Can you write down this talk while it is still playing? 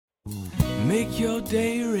make your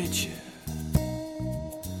day richer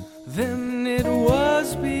than it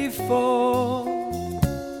was before.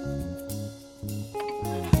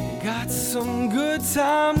 Got some good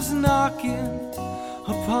times knocking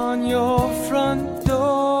upon your front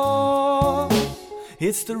door.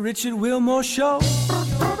 It's the Richard Wilmore Show.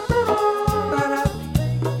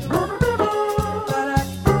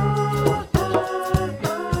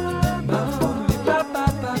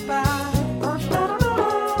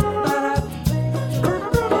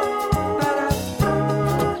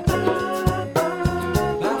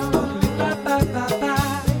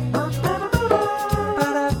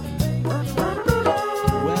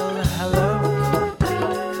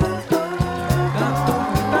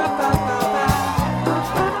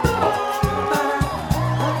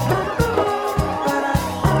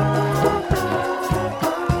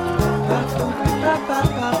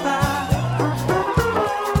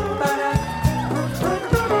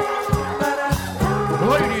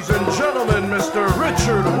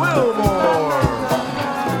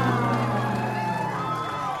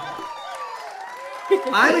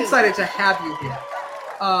 I'm excited to have you here.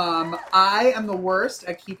 I am the worst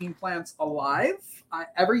at keeping plants alive.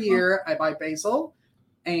 Every year I buy basil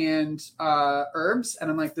and herbs,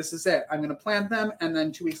 and I'm like, this is it. I'm going to plant them, and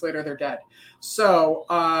then 2 weeks later they're dead. So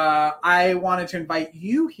I wanted to invite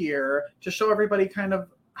you here to show everybody kind of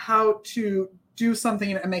how to do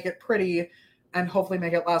something and make it pretty and hopefully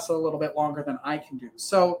make it last a little bit longer than I can do.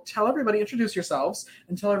 So tell everybody, introduce yourselves,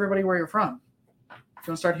 and tell everybody where you're from. Do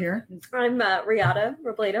you want to start here? I'm Riata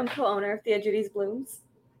Robledo. I'm co-owner of Judy's Blooms.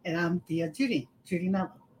 And I'm Judy Mello.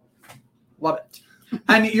 Love it.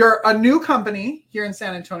 And you're a new company here in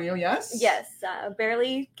San Antonio, yes? Yes,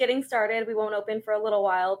 barely getting started. We won't open for a little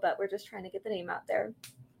while, but we're just trying to get the name out there.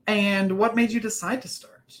 And what made you decide to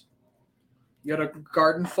start? You had a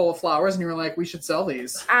garden full of flowers and you were like, we should sell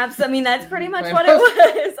these. Absolutely. I mean, that's pretty much what it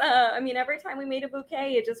was. Every time we made a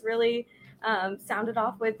bouquet, it just really sounded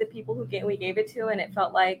off with the people we gave it to, and it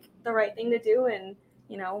felt like the right thing to do. And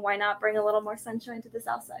why not bring a little more sunshine to the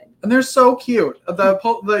south side? And they're so cute.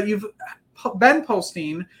 You've been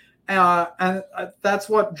posting, and that's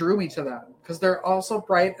what drew me to them, because they're also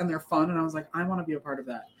bright and they're fun, and I was like, I want to be a part of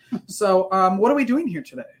that. So what are we doing here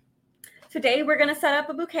today? Today we're going to set up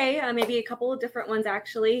a bouquet, maybe a couple of different ones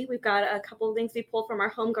actually. We've got a couple of things we pulled from our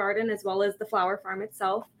home garden as well as the flower farm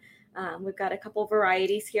itself. We've got a couple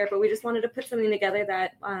varieties here, but we just wanted to put something together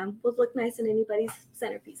that would look nice in anybody's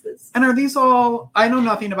centerpieces. And are these all, I know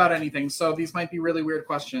nothing about anything, so these might be really weird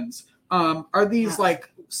questions. Are these like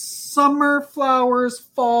summer flowers,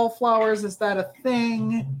 fall flowers? Is that a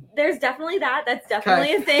thing? There's definitely that. That's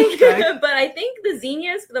definitely a thing. But I think the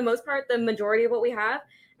zinnias, for the most part, the majority of what we have,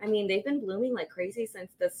 they've been blooming like crazy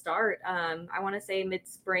since the start. I want to say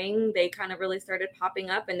mid-spring, they kind of really started popping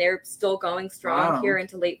up, and they're still going strong here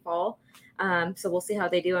into late fall. So we'll see how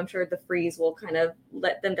they do. I'm sure the freeze will kind of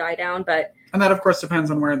let them die down. And that, of course, depends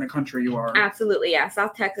on where in the country you are. Absolutely, yeah.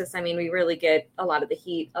 South Texas, we really get a lot of the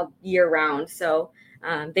heat year round. So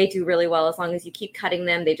they do really well as long as you keep cutting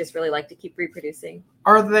them. They just really like to keep reproducing.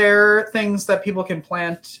 Are there things that people can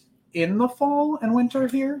plant in the fall and winter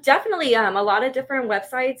here? Definitely. A lot of different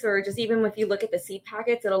websites, or just even if you look at the seed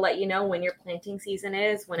packets, it'll let you know when your planting season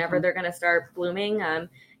is, whenever they're going to start blooming. It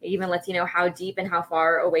even lets you know how deep and how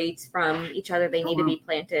far away from each other they need to be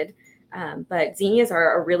planted. But zinnias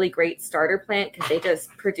are a really great starter plant because they just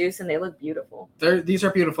produce and they look beautiful. These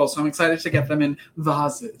are beautiful. So I'm excited to get them in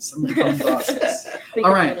vases.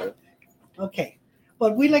 All right. Okay.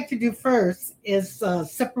 What we like to do first is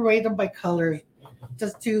separate them by color,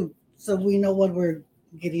 so we know what we're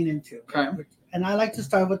getting into. Okay. And I like to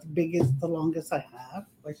start with the longest I have,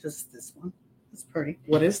 which is this one. It's pretty.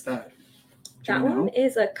 What is that? That one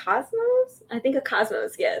is a cosmos. I think a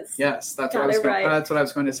cosmos, yes. Yes, that's what I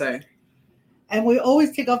was going to say. And we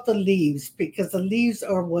always take off the leaves, because the leaves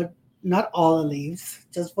are not all the leaves,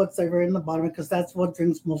 just what's ever in the bottom, because that's what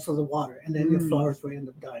drinks most of the water. And then your flowers will end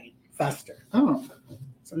up dying faster. Oh.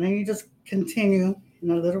 So then you just continue in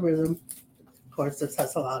a little rhythm. Of course, this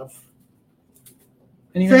has a lot of.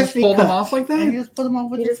 And you just pull them off like that? And you just pull them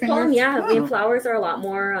off with your fingers? Flowers are a lot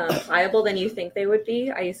more pliable than you think they would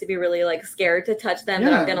be. I used to be really scared to touch them,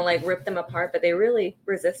 and I'm going to rip them apart, but they really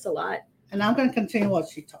resist a lot. And I'm going to continue what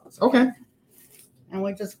she talks. Okay. And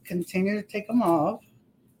we just continue to take them off,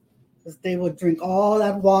 because they will drink all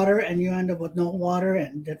that water, and you end up with no water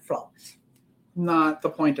and dead flowers. Not the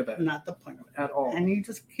point of it. Not the point of it. At all. And you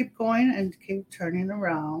just keep going and keep turning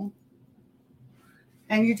around.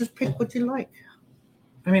 And you just pick what you like.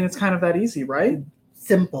 It's kind of that easy, right?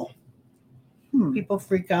 Simple. People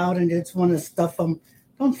freak out and just want to stuff them.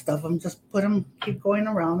 Don't stuff them. Just put them, keep going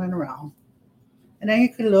around and around. And then you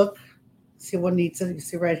can look, see what needs it. You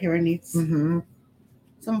see right here it needs some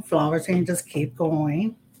flowers, and you just keep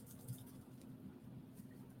going.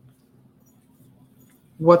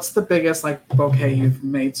 What's the biggest like bouquet you've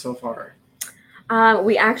made so far?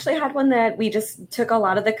 We actually had one that we just took a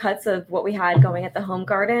lot of the cuts of what we had going at the home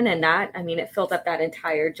garden, and that, I mean, it filled up that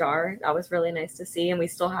entire jar. That was really nice to see. And we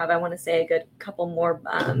still have, I want to say, a good couple more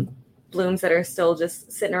blooms that are still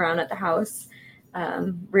just sitting around at the house.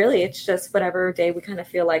 Really, it's just whatever day we kind of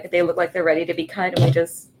feel like they look like they're ready to be cut, and we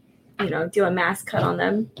just, do a mass cut on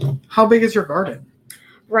them. How big is your garden?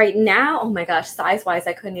 Right now, oh my gosh, size-wise,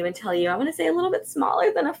 I couldn't even tell you. I want to say a little bit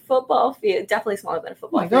smaller than a football field, definitely smaller than a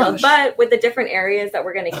football field. But with the different areas that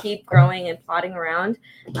we're going to keep growing and plotting around,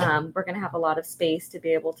 we're going to have a lot of space to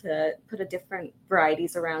be able to put a different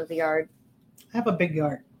varieties around the yard. I have a big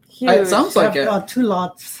yard. Huge. It sounds like it. 2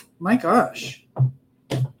 lots. My gosh.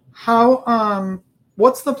 How,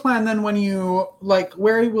 what's the plan then when you, like,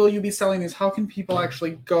 where will you be selling these? How can people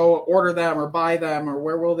actually go order them or buy them, or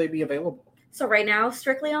where will they be available? So right now,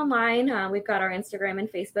 strictly online. We've got our Instagram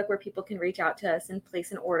and Facebook where people can reach out to us and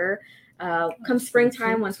place an order. Come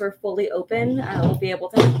springtime, once we're fully open, we'll be able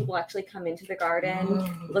to have people actually come into the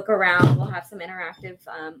garden, look around. We'll have some interactive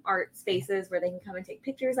art spaces where they can come and take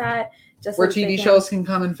pictures at. Just where TV shows can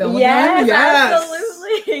come and film again? Yes,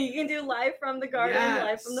 absolutely. You can do live from the garden,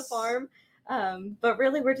 live from the farm. But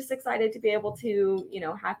really, we're just excited to be able to,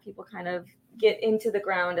 have people kind of get into the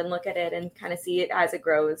ground and look at it and kind of see it as it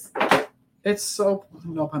grows. It's so,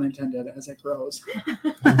 no pun intended, as it grows.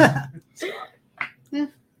 Yeah.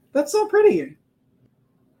 That's so pretty.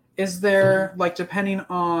 Is there, like, depending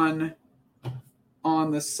on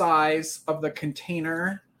the size of the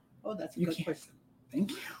container? Oh, that's a good question. Thank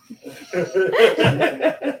you.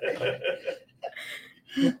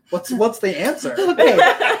 What's the answer? Okay,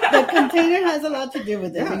 the container has a lot to do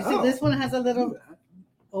with it. Yeah, You see, this one has a little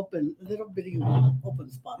bitty open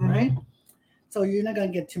spot, right? So you're not gonna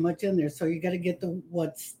get too much in there. So you got to get the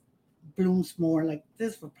what's blooms more. Like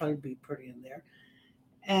this would probably be pretty in there.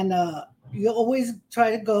 And you always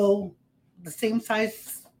try to go the same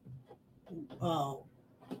size,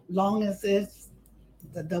 long as it's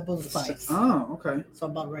the double size. Oh, okay. So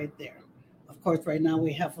about right there. Of course, right now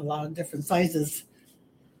we have a lot of different sizes,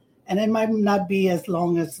 and it might not be as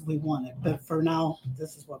long as we want it. But for now,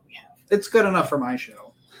 this is what we have. It's good enough for my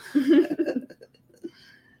show.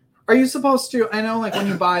 Are you supposed to, I know like when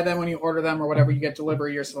you buy them, when you order them or whatever, you get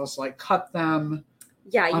delivery, you're supposed to like cut them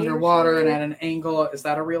underwater and at an angle. Is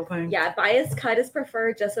that a real thing? Yeah, bias cut is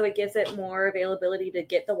preferred just so it gives it more availability to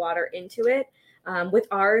get the water into it. With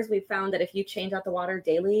ours, we found that if you change out the water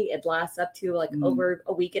daily, it lasts up to like over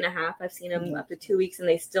a week and a half. I've seen them up to 2 weeks and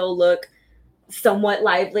they still look somewhat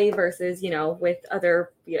lively versus, with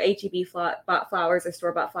other HEB flowers or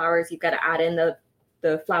store-bought flowers, you've got to add in the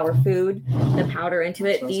flower food, the powder into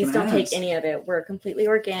it. These don't take any of it. We're completely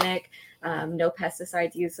organic, no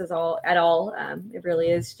pesticides used at all. It really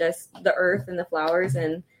is just the earth and the flowers,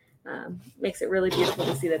 and makes it really beautiful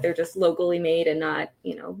to see that they're just locally made and not,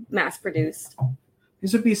 mass produced.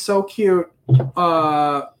 These would be so cute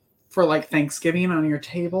for like Thanksgiving on your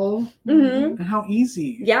table. Mm-hmm. And how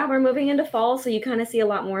easy. Yeah, we're moving into fall, so you kind of see a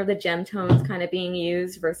lot more of the gem tones kind of being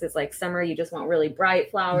used versus like summer. You just want really bright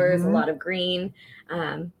flowers, a lot of green.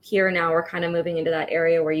 Here now we're kind of moving into that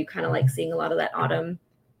area where you kind of like seeing a lot of that autumn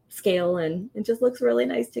scale, and it just looks really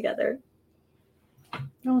nice together.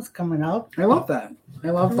 That was coming out. I love that.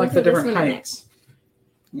 I love like the different heights.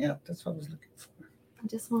 Yeah, that's what I was looking for. I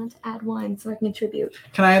just wanted to add one so I can contribute.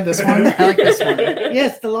 Can I add this one? I like this one.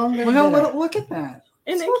 Yes, the longer. Look at that.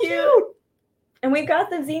 Isn't it cute? And we've got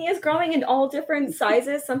the zinnias growing in all different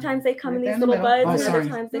sizes. Sometimes they come in these little buds, and other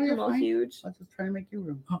times they come all huge. I'll just try to make you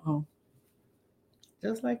room. Uh-oh.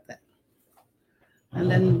 Just like that. And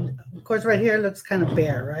then, of course, right here it looks kind of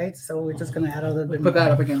bare, right? So we're just going to add a little bit Put more. that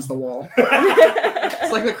up against the wall.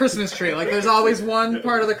 It's like the Christmas tree. Like there's always one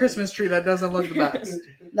part of the Christmas tree that doesn't look the best.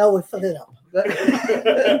 No, we fill it up.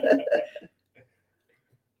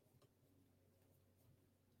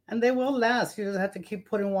 And they will last. You just have to keep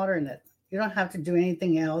putting water in it. You don't have to do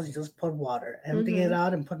anything else. You just put water. Empty it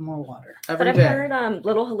out and put more water. But I've heard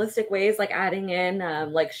little holistic ways like adding in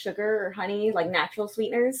like sugar or honey, like natural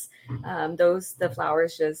sweeteners. The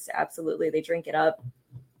flowers just absolutely, they drink it up.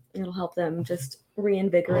 It'll help them just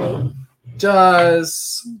reinvigorate.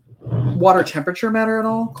 Does water temperature matter at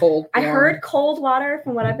all? Cold? I heard cold water.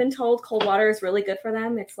 From what I've been told, cold water is really good for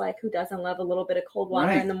them. It's like, who doesn't love a little bit of cold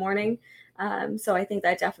water in the morning? So I think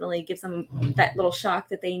that definitely gives them that little shock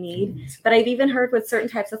that they need. But I've even heard with certain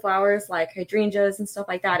types of flowers like hydrangeas and stuff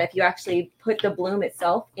like that, if you actually put the bloom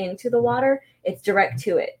itself into the water, it's direct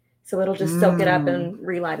to it. So it'll just soak it up and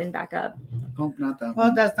reliven back up. Oh, not that one.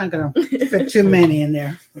 Well, that's not going to fit too many in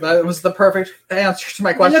there. That was the perfect answer to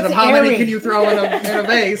my question of how many can you throw in a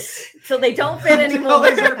vase. So they don't fit anymore. Until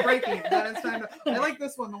they start breaking. Then it's time to, I like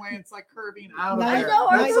this one, the way it's like curving out of there. I know,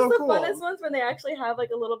 ours That's is so the cool. funnest ones when they actually have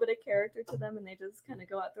like a little bit of character to them and they just kind of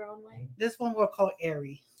go out their own way. This one we'll call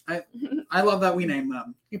Airy. I love that we name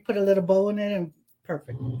them. You put a little bow in it and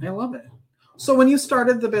perfect. I love it. So when you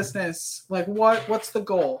started the business, like what's the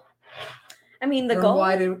goal? I mean, the Or goal.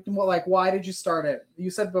 why did you start it?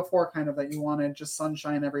 You said before kind of that you wanted just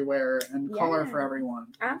sunshine everywhere and color for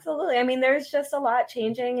everyone. Absolutely. I mean, there's just a lot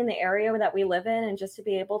changing in the area that we live in, and just to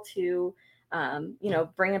be able to,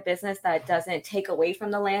 bring a business that doesn't take away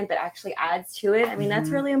from the land, but actually adds to it. I mean,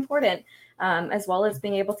 that's really important, as well as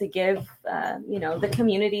being able to give, the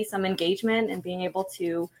community some engagement and being able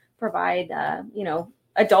to provide,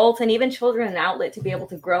 adults and even children an outlet to be able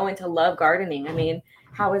to grow and to love gardening. I mean,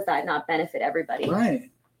 how does that not benefit everybody?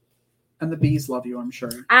 Right. And the bees love you, I'm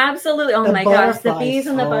sure. Absolutely. Oh my gosh, the bees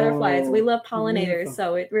and the butterflies. We love pollinators. Beautiful.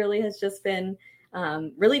 So it really has just been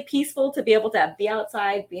really peaceful to be able to be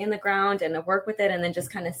outside, be in the ground and work with it, and then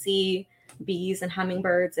just kind of see bees and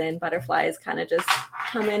hummingbirds and butterflies kind of just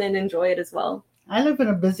come in and enjoy it as well. I live in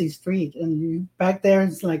a busy street, and back there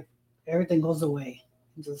it's like everything goes away.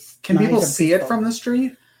 Just Can nice people and see it peaceful. from the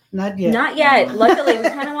street? Not yet. Not yet. Luckily, we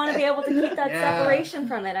kind of want to be able to keep that Yeah. separation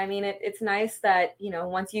from it. I mean, it's nice that,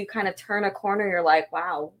 once you kind of turn a corner, you're like,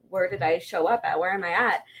 wow, where did I show up at? Where am I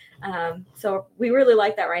at? So we really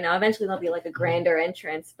like that right now. Eventually, there'll be like a grander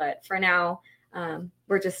entrance. But for now,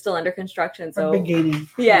 we're just still under construction. So, beginning.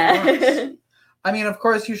 yeah. I mean, of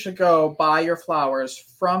course, you should go buy your flowers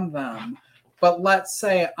from them. But let's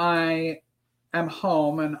say I am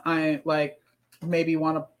home and I maybe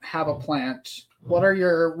want to have a plant. What are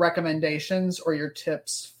your recommendations or your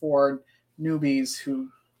tips for newbies who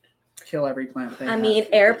kill every plant they have? mean,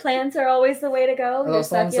 air plants are always the way to go. Your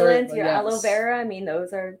those ones are- succulents, your yes. aloe vera. I mean,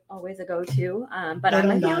 those are always a go-to. But They I'm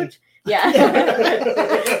a don't die. huge, yeah.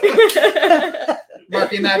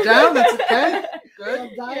 Marking that down. That's okay. Good.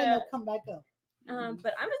 They'll die and they'll come back up.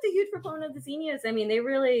 But I'm just a huge proponent of the zinnias. I mean,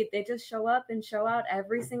 they just show up and show out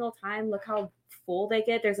every single time. Look how full they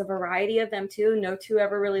get. There's a variety of them too. No two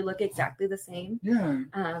ever really look exactly the same. Yeah.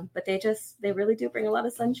 But they really do bring a lot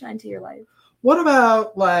of sunshine to your life. What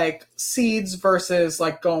about like seeds versus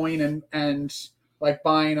like going and like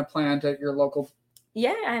buying a plant at your local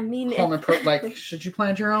Yeah, I mean, home and should you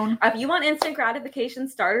plant your own? if you want instant gratification,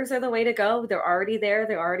 starters are the way to go. They're already there.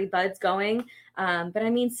 They're already buds going. But I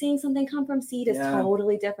mean, seeing something come from seed is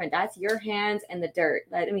totally different. That's your hands and the dirt.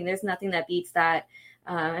 There's nothing that beats that.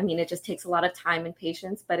 It just takes a lot of time and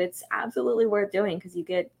patience, but it's absolutely worth doing because you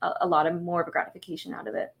get a lot of more of a gratification out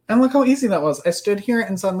of it. And look how easy that was. I stood here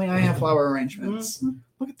and suddenly I have flower arrangements. Mm-hmm.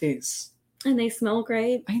 Look at these. And they smell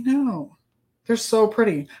great. I know. They're so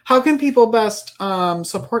pretty. How can people best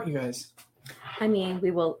support you guys? I mean,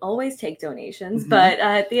 we will always take donations,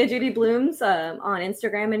 but Thea Judy Blooms on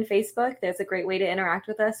Instagram and Facebook, there's a great way to interact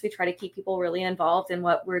with us. We try to keep people really involved in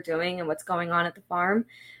what we're doing and what's going on at the farm.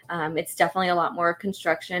 It's definitely a lot more of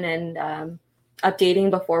construction and updating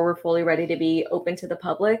before we're fully ready to be open to the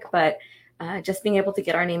public. But just being able to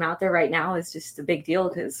get our name out there right now is just a big deal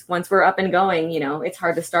because once we're up and going, it's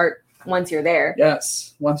hard to start once you're there.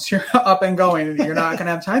 Yes. Once you're up and going, you're not going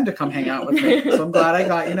to have time to come hang out with me. So I'm glad I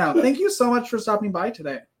got you now. Thank you so much for stopping by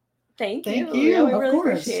today. Thank you. Thank you. Yeah, we Of really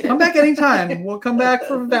course. appreciate it. Come back anytime. We'll come back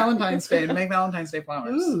for Valentine's Day and make Valentine's Day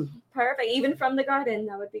flowers. Ooh. Perfect. Even from the garden,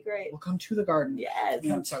 that would be great. We'll come to the garden. Yes.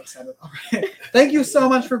 Yeah, I'm so excited. All right. Thank you so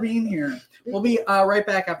much for being here. We'll be right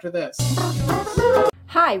back after this.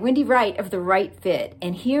 Hi, Wendy Wright of The Right Fit,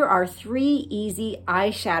 and here are 3 easy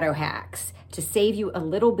eyeshadow hacks to save you a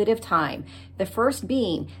little bit of time. The first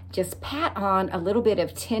being, just pat on a little bit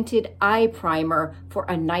of tinted eye primer for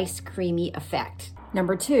a nice creamy effect.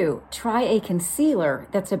 Number 2, try a concealer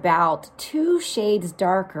that's about 2 shades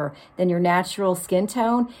darker than your natural skin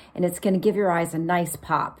tone, and it's going to give your eyes a nice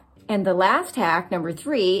pop. And the last hack, number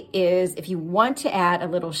 3, is if you want to add a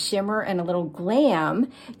little shimmer and a little glam,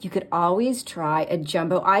 you could always try a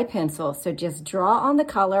jumbo eye pencil. So just draw on the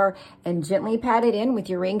color and gently pat it in with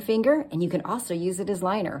your ring finger, and you can also use it as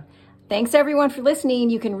liner. Thanks everyone for listening.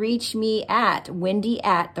 You can reach me at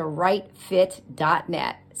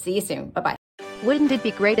wendy@therightfit.net. See you soon. Bye-bye. Wouldn't it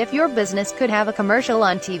be great if your business could have a commercial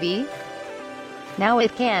on TV? Now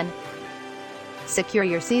it can. Secure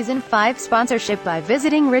your Season 5 sponsorship by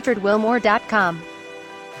visiting richardwilmore.com.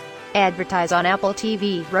 Advertise on Apple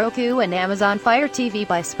TV, Roku, and Amazon Fire TV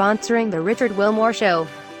by sponsoring The Richard Wilmore Show.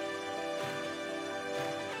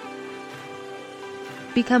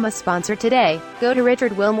 Become a sponsor today. Go to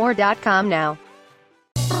richardwilmore.com now.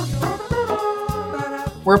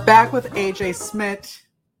 We're back with AJ Smit.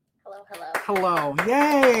 Hello.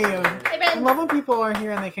 Yay. Hey, I love when people are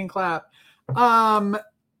here and they can clap.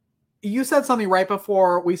 You said something right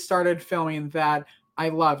before we started filming that I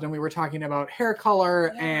loved, and we were talking about hair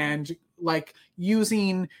color and like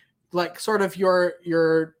using like sort of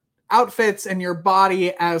your outfits and your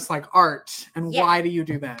body as like art. And why do you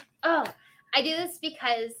do that? Oh, I do this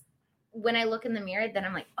because when I look in the mirror, then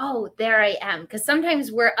I'm like, oh, there I am. Because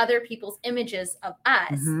sometimes we're other people's images of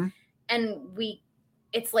us. Mm-hmm. And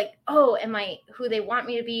it's like, oh, am I who they want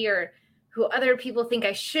me to be, or who other people think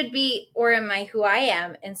I should be, or am I who I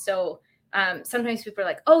am? And so sometimes people are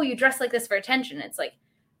like, oh, you dress like this for attention. It's like,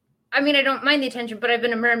 I mean, I don't mind the attention, but I've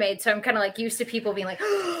been a mermaid, so I'm kind of like used to people being like,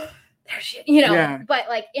 oh, there she is, you know. Yeah. But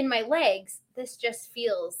like in my legs, this just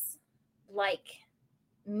feels like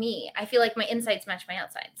me. I feel like my insides match my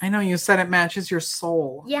outsides. I know you said it matches your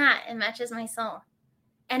soul. Yeah, it matches my soul.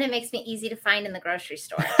 And it makes me easy to find in the grocery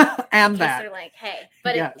store. And that. that. They're like, hey,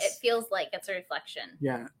 but it feels like it's a reflection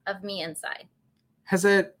of me inside. Has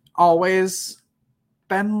it always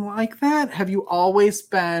been like that? Have you always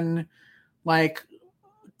been like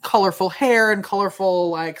colorful hair and colorful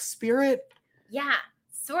like spirit? Yeah,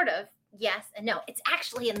 sort of. Yes and no. It's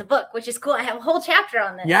actually in the book, which is cool. I have a whole chapter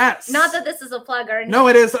on this. Yes. Not that this is a plug or anything. No,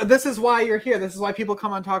 it is. This is why you're here. This is why people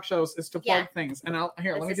come on talk shows, is to plug things. And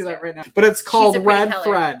let me do that right now. But it's called Red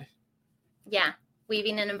Thread. Yeah.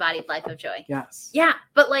 Weaving an embodied life of joy. Yes. Yeah.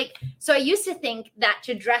 But like, so I used to think that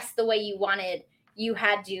to dress the way you wanted, you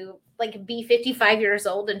had to like be 55 years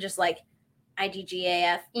old and just like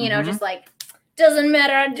IDGAF, you know, just like, doesn't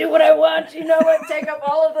matter. I do what I want. You know what? Take up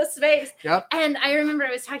all of the space. Yep. And I remember I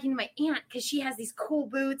was talking to my aunt because she has these cool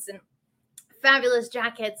boots and fabulous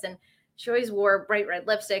jackets, and she always wore bright red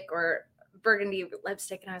lipstick or burgundy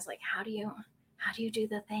lipstick. And I was like, how do you do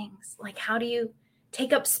the things? Like, how do you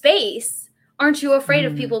take up space? Aren't you afraid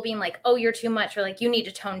of people being like, oh, you're too much, or like you need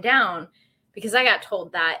to tone down? Because I got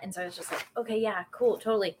told that. And so I was just like, okay, yeah, cool,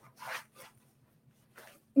 totally.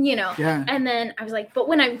 You know, and then I was like, but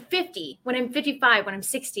when I'm 50, when I'm 55, when I'm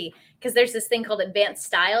 60, because there's this thing called advanced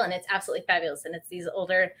style, and it's absolutely fabulous. And it's these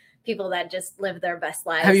older people that just live their best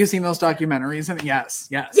lives. Have you seen those documentaries? And yes.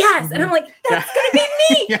 Mm-hmm. And I'm like, that's going to be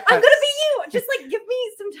me. Yes. I'm going to be you. Just like, give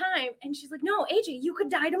me some time. And she's like, no, AJ, you could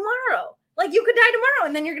die tomorrow. Like, you could die tomorrow.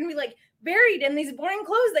 And then you're going to be like buried in these boring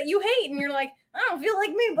clothes that you hate. And you're like, I don't feel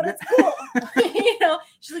like me, but it's cool. You know,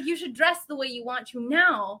 she's like, you should dress the way you want to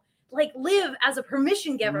now. Like live as a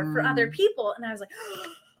permission giver for other people. And I was like, oh,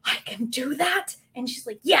 I can do that. And she's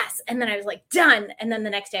like, yes. And then I was like, done. And then the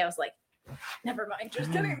next day I was like, never mind,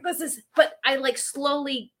 just kidding. But I like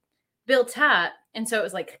slowly built up. And so it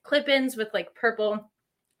was like clip-ins with like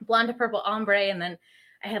blonde to purple ombre. And then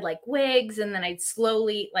I had like wigs. And then I'd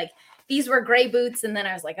slowly like, these were gray boots. And then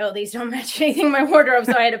I was like, oh, these don't match anything in my wardrobe.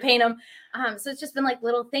 So I had to paint them. So it's just been like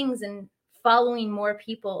little things and following more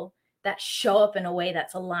people that show up in a way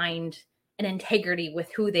that's aligned in integrity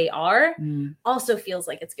with who they are also feels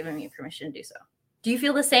like it's giving me permission to do so. Do you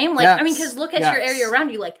feel the same? Like, I mean, because look at your area around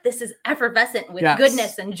you, like this is effervescent with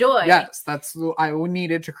goodness and joy. Yes, I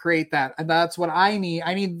needed to create that. And that's what I need.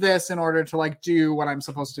 I need this in order to like do what I'm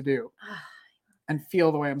supposed to do and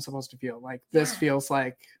feel the way I'm supposed to feel. Like this feels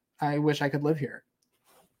like I wish I could live here.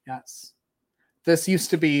 Yes. This used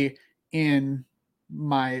to be in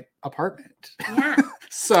my apartment. Yeah.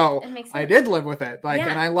 So I did live with it. Like,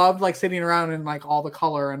 and I loved like sitting around and like all the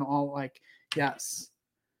color and all like, yes.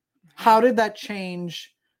 How did that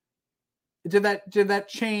change? Did that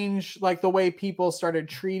change like the way people started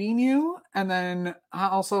treating you? And then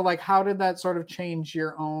also like, how did that sort of change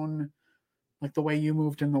your own, like the way you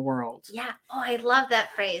moved in the world? Yeah. Oh, I love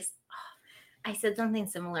that phrase. Oh, I said something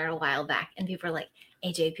similar a while back and people are like,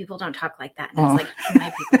 AJ, people don't talk like that. And I was like,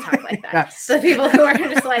 my people talk like that. Yes. So people who are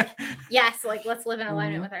just like, yes, like let's live in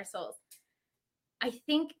alignment with our souls. I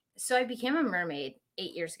think, so I became a mermaid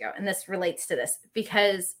 8 years ago. And this relates to this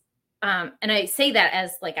because, and I say that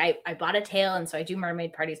as like, I bought a tail. And so I do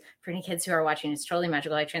mermaid parties for any kids who are watching. It's totally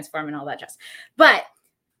magical. I transform and all that jazz. But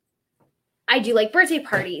I do like birthday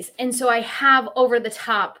parties. And so I have over the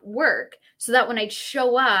top work so that when I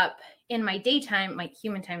show up in my daytime, my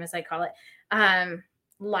human time, as I call it,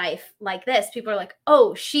 life like this, people are like,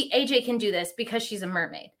 oh, AJ can do this because she's a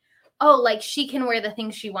mermaid. Oh, like she can wear the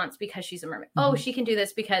things she wants because she's a mermaid. Oh, she can do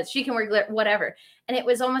this because she can wear glitter, whatever. And it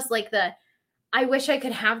was almost like I wish I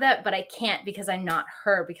could have that, but I can't because I'm not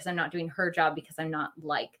her, because I'm not doing her job, because I'm not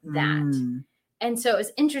like that. And so it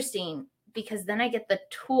was interesting because then I get the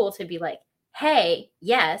tool to be like, hey,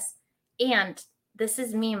 yes, and this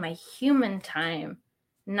is me in my human time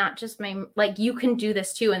not just my, like, you can do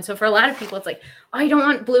this too. And so for a lot of people, it's like, oh, I don't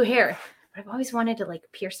want blue hair, but I've always wanted to like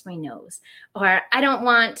pierce my nose, or I don't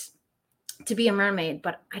want to be a mermaid,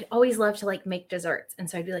 but I'd always love to like make desserts. And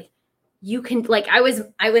so I'd be like, you can, like, I was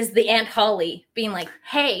the Aunt Holly being like,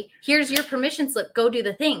 hey, here's your permission slip, go do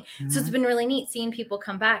the thing. Mm-hmm. So it's been really neat seeing people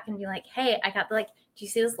come back and be like, hey, I got the, like, do you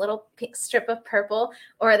see this little pink strip of purple?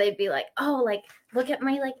 Or they'd be like, oh, like, look at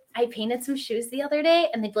my, like, I painted some shoes the other day,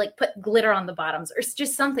 and they'd like put glitter on the bottoms or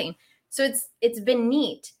just something. So it's been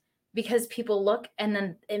neat because people look and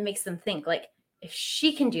then it makes them think, like, if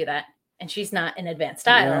she can do that and she's not in advanced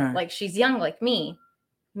style, like she's young like me,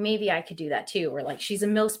 maybe I could do that too. Or like, she's a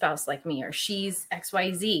milspouse like me, or she's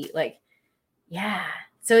XYZ. Like, yeah.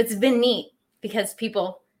 So it's been neat because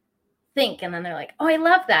people think, and then they're like, oh, I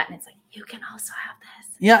love that. And it's like, you can also have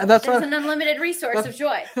this. Yeah, there's an unlimited resource of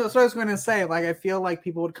joy. That's what I was going to say. Like, I feel like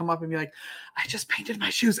people would come up and be like, I just painted my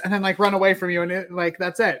shoes, and then like run away from you. And it, like,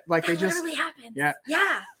 that's it. Like, that they just literally happens. Yeah.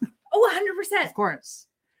 Yeah. Oh, 100%. Of course.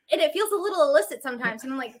 And it feels a little illicit sometimes.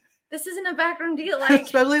 And I'm like, this isn't a backroom deal. Like,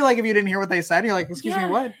 especially like if you didn't hear what they said, you're like, excuse me,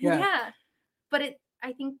 what? Yeah. But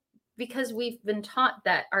I think because we've been taught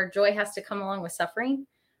that our joy has to come along with suffering,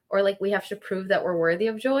 or like we have to prove that we're worthy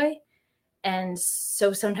of joy. And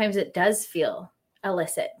so sometimes it does feel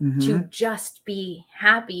illicit to just be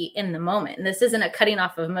happy in the moment. And this isn't a cutting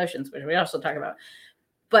off of emotions, which we also talk about,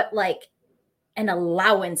 but like an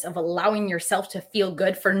allowance of allowing yourself to feel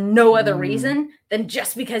good for no other reason than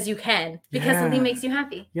just because you can, because something makes you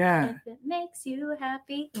happy. Yeah. If it makes you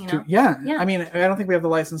happy, you know? Yeah. I mean, I don't think we have the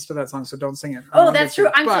license to that song, so don't sing it. Oh, that's true.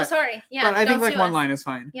 I'm so sorry. Yeah. But I think like one line is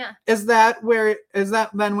fine. Yeah. Is that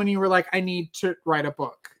then when you were like, I need to write a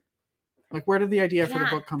book? Like, where did the idea for the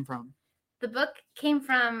book come from? The book came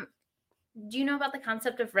from, do you know about the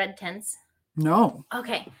concept of red tents? No.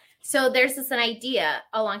 Okay. So there's an idea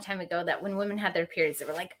a long time ago that when women had their periods, they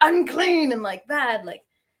were like unclean and like bad, like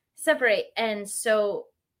separate. And so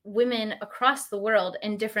women across the world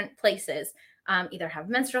in different places either have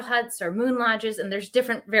menstrual huts or moon lodges. And there's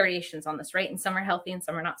different variations on this, right? And some are healthy and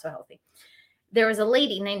some are not so healthy. There was a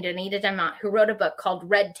lady named Anita Demott who wrote a book called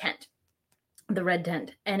Red Tent, The Red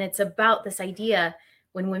Tent. And it's about this idea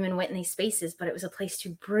when women went in these spaces, but it was a place to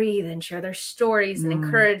breathe and share their stories and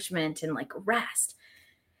encouragement and like rest.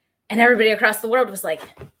 And everybody across the world was like,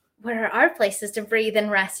 where are our places to breathe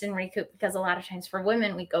and rest and recoup? Because a lot of times for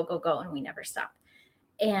women, we go, and we never stop.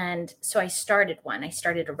 And so I started one. I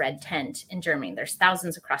started a red tent in Germany. There's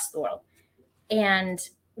thousands across the world. And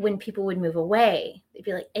when people would move away, they'd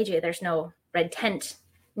be like, AJ, there's no red tent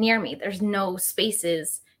near me. There's no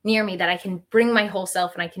spaces near me that I can bring my whole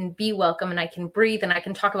self and I can be welcome and I can breathe and I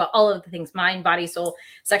can talk about all of the things, mind, body, soul,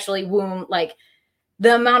 sexually, womb, like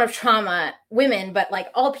the amount of trauma women, but like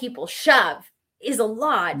all people shove is a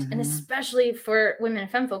lot. And especially for women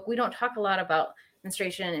and femfolk, we don't talk a lot about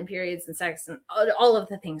menstruation and periods and sex and all of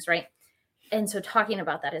the things, right? And so talking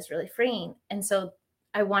about that is really freeing. And so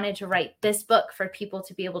I wanted to write this book for people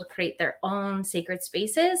to be able to create their own sacred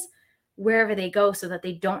spaces wherever they go so that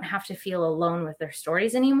they don't have to feel alone with their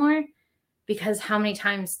stories anymore. Because how many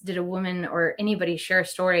times did a woman or anybody share a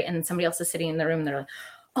story and somebody else is sitting in the room and they're like,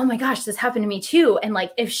 oh my gosh, this happened to me too. And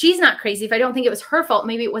like, if she's not crazy, if I don't think it was her fault,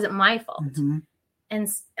 maybe it wasn't my fault. And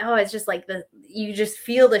it's just like you just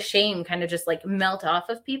feel the shame kind of just like melt off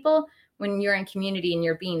of people when you're in community and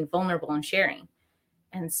you're being vulnerable and sharing.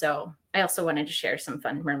 And so I also wanted to share some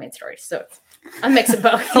fun mermaid stories. So it's a mix of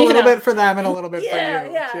both. A little bit for them and a little bit for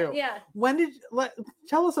you too. Yeah.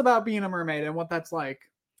 Tell us about being a mermaid and what that's like.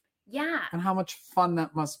 Yeah. And how much fun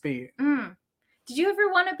that must be. Did you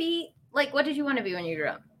ever want to be like, what did you want to be when you grew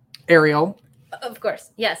up? Ariel. Of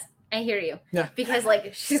course. Yes. I hear you. Yeah. Because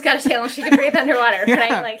like she's got a tail and she can breathe underwater.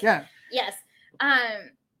 Right? Like, yeah. Yes. I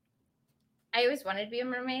always wanted to be a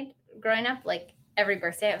mermaid growing up. Like every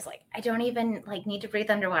birthday, I was like, I don't even like need to breathe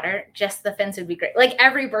underwater. Just the fins would be great. Like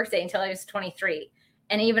every birthday until I was 23.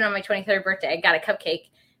 And even on my 23rd birthday, I got a cupcake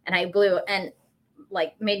and I blew and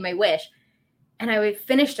like made my wish. And I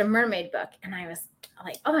finished a mermaid book and I was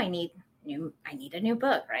like, oh, I need a new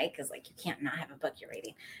book, right? Because like you can't not have a book you're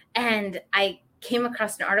reading. And I came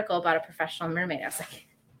across an article about a professional mermaid. I was like,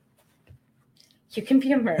 you can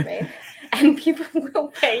be a mermaid and people will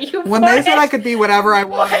pay you when they said I could be whatever I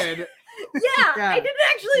wanted. Yeah, I didn't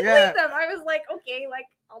actually believe them. I was like, okay, like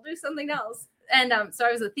I'll do something else. And so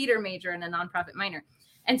I was a theater major and a nonprofit minor.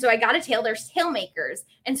 And so I got a tail. There's tail makers.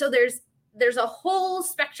 And so there's a whole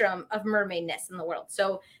spectrum of mermaidness in the world.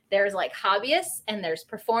 So there's like hobbyists and there's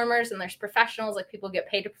performers and there's professionals, like people get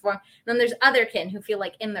paid to perform. And then there's other kin who feel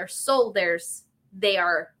like in their soul, they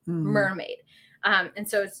are mermaid. And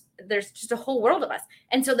so there's just a whole world of us.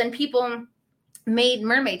 And so then people made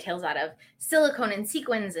mermaid tails out of silicone and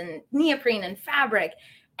sequins and neoprene and fabric.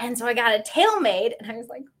 And so I got a tail made, and I was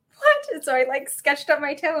like, what? And so I like sketched up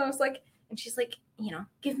my tail, and I was like, and she's like, you know,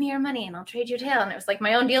 give me your money and I'll trade your tail. And it was like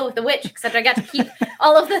my own deal with the witch, except I got to keep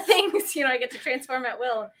all of the things, you know, I get to transform at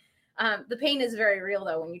will. The pain is very real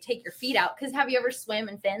though when you take your feet out. Because have you ever swam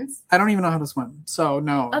in fins? I don't even know how to swim, so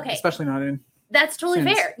no. Okay, especially not in. That's totally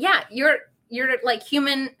fins. fair. Yeah, you're like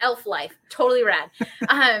human elf life, totally rad.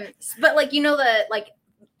 But like you know the like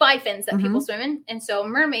bifins that people swim in, and so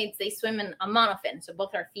mermaids they swim in a monofin, so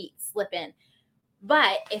both our feet slip in.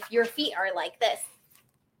 But if your feet are like this,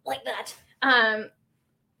 like that,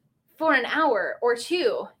 for an hour or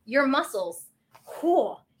two, your muscles,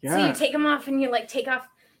 cool. Yeah. So you take them off and you like take off.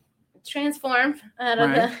 Transform out of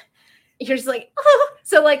the you're just like oh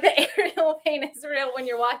so like the aerial pain is real when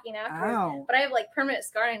you're walking afterwards. Ow. But I have like permanent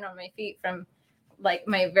scarring on my feet from like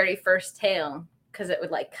my very first tail because it would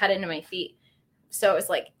like cut into my feet. So it was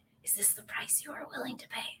like, is this the price you are willing to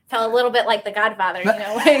pay? Felt a little bit like The Godfather, you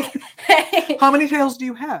know. Like how many tails do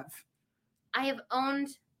you have? I have owned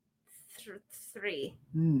 3.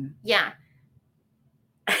 Yeah.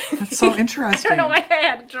 That's so interesting. I don't know why I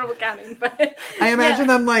had trouble counting, but I imagine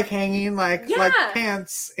them like hanging like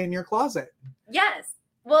pants in your closet. Yes.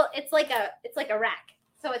 Well, it's like a rack.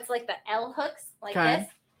 So it's like the L hooks like this,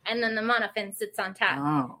 and then the monofin sits on top.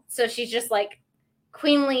 Oh. So she's just like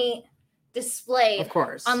queenly displayed, of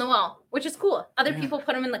course, on the wall, which is cool. Other people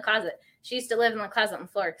put them in the closet. She used to live in the closet on the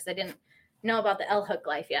floor because I didn't know about the L hook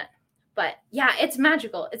life yet. But yeah, it's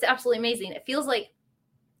magical. It's absolutely amazing. It feels like.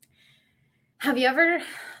 Have you ever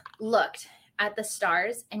looked at the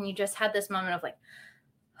stars and you just had this moment of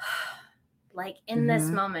like in this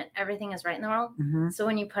moment, everything is right in the world. So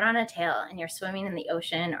when you put on a tail and you're swimming in the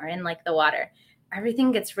ocean or in like the water,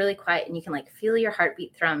 everything gets really quiet and you can like feel your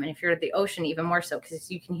heartbeat thrum. And if you're at the ocean, even more so,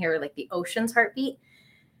 because you can hear like the ocean's heartbeat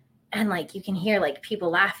and like you can hear like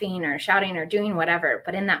people laughing or shouting or doing whatever.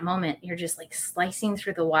 But in that moment, you're just like slicing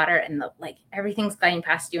through the water and the like everything's gliding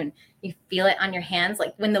past you and you feel it on your hands,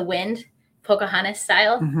 like when the wind Pocahontas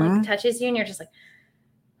style like touches you and you're just like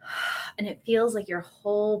and it feels like your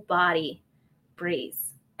whole body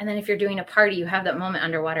breathes. And then if you're doing a party, you have that moment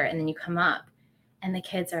underwater and then you come up and the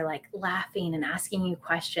kids are like laughing and asking you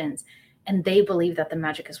questions and they believe that the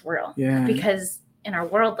magic is real. Yeah. Because in our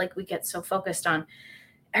world, like we get so focused on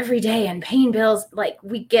every day and paying bills, like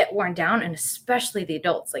we get worn down, and especially the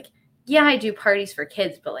adults. Like, yeah, I do parties for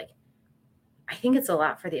kids, but like I think it's a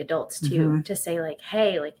lot for the adults too, to say like,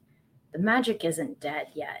 hey, like the magic isn't dead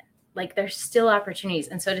yet. Like there's still opportunities.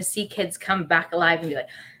 And so to see kids come back alive and be like,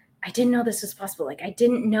 I didn't know this was possible. Like I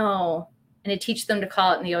didn't know. And to teach them to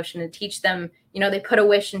call it in the ocean and teach them, you know, they put a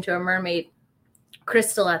wish into a mermaid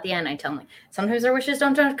crystal at the end. I tell them like, sometimes our wishes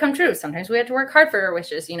don't come true. Sometimes we have to work hard for our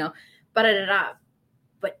wishes, you know, but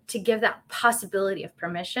to give that possibility of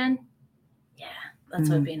permission. Yeah. That's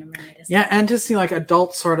what being a mermaid is. Yeah. And to see like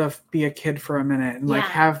adults sort of be a kid for a minute and like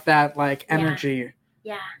have that like energy.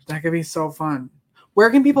 Yeah. That could be so fun. Where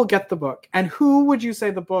can people get the book? And who would you say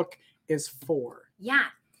the book is for? Yeah.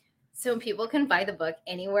 So people can buy the book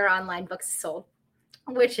anywhere online books sold,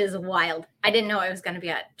 which is wild. I didn't know I was going to be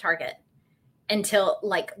at Target until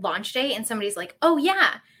like launch day. And somebody's like, oh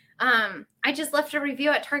yeah, I just left a review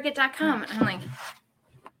at Target.com. And I'm like,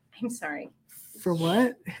 I'm sorry. For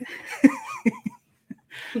what?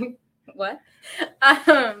 What?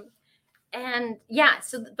 And yeah,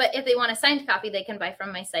 so, but if they want a signed copy, they can buy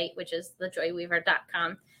from my site, which is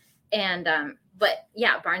thejoyweaver.com. And, but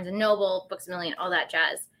yeah, Barnes and Noble, Books A Million, all that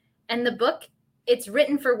jazz. And the book, it's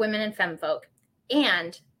written for women and femme folk.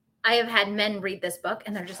 And I have had men read this book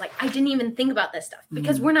and they're just like, I didn't even think about this stuff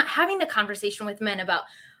because we're not having the conversation with men about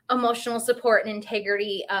emotional support and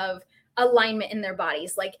integrity of alignment in their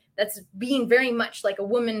bodies. Like that's being very much like a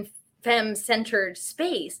woman femme centered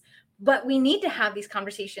space. But we need to have these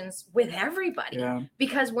conversations with everybody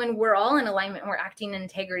because when we're all in alignment and we're acting in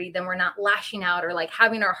integrity, then we're not lashing out or like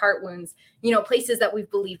having our heart wounds, you know, places that we've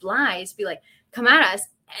believed lies, be like, come at us.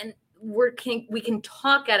 And we can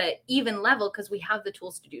talk at an even level because we have the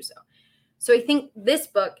tools to do so. So I think this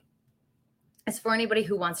book is for anybody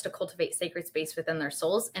who wants to cultivate sacred space within their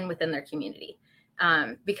souls and within their community.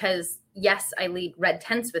 Because yes, I lead Red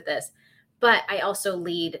Tents with this, but I also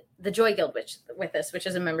lead the Joy Guild with this, which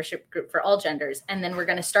is a membership group for all genders. And then we're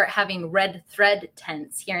going to start having Red Thread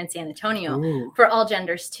tents here in San Antonio for all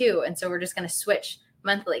genders too. And so we're just going to switch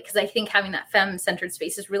monthly because I think having that femme-centered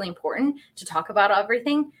space is really important to talk about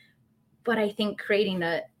everything. But I think creating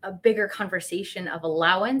a bigger conversation of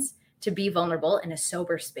allowance to be vulnerable in a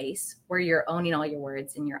sober space where you're owning all your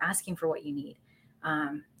words and you're asking for what you need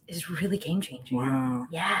is really game-changing. Wow.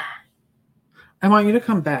 Yeah. I want you to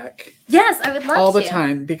come back. Yes, I would love all to. the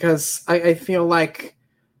time, because I feel like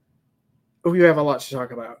we have a lot to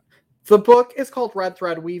talk about. The book is called Red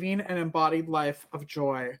Thread, Weaving an Embodied Life of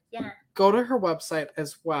Joy. Yeah. Go to her website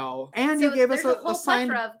as well. And So you gave us there's a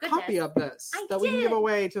signed copy of this I that we can did. give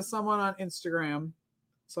away to someone on Instagram.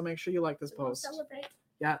 So make sure you like this We'll post. celebrate.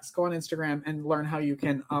 Yes, go on Instagram and learn how you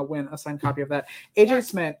can win a signed copy of that. AJ Yes.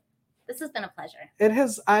 Smit, This has been a pleasure.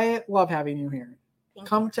 I love having you here. Thank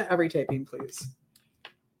Come you. to every taping, please.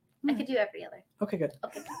 I could do every other. Okay, good.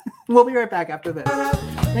 Okay. We'll be right back after this.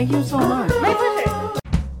 Thank you so much. My pleasure.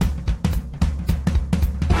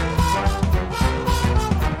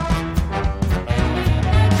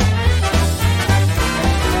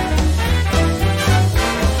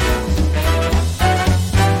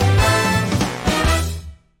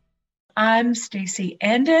 I'm Stacey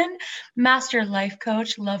Andon, Master Life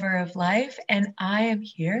Coach, Lover of Life, and I am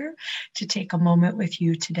here to take a moment with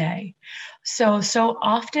you today. So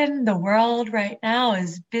often the world right now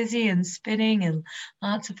is busy and spinning and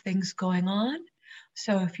lots of things going on.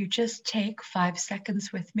 So if you just take 5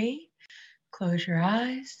 seconds with me, close your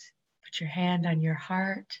eyes, put your hand on your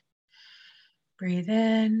heart, breathe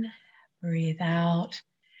in, breathe out,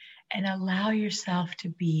 and allow yourself to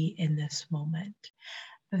be in this moment.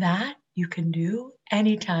 That you can do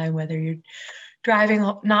anytime, whether you're driving,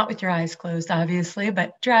 not with your eyes closed, obviously,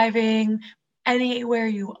 but driving anywhere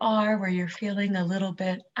you are where you're feeling a little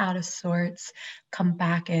bit out of sorts, come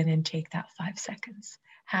back in and take that 5 seconds.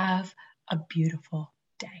 Have a beautiful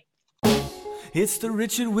day. It's the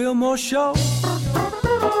Richard Wilmore Show.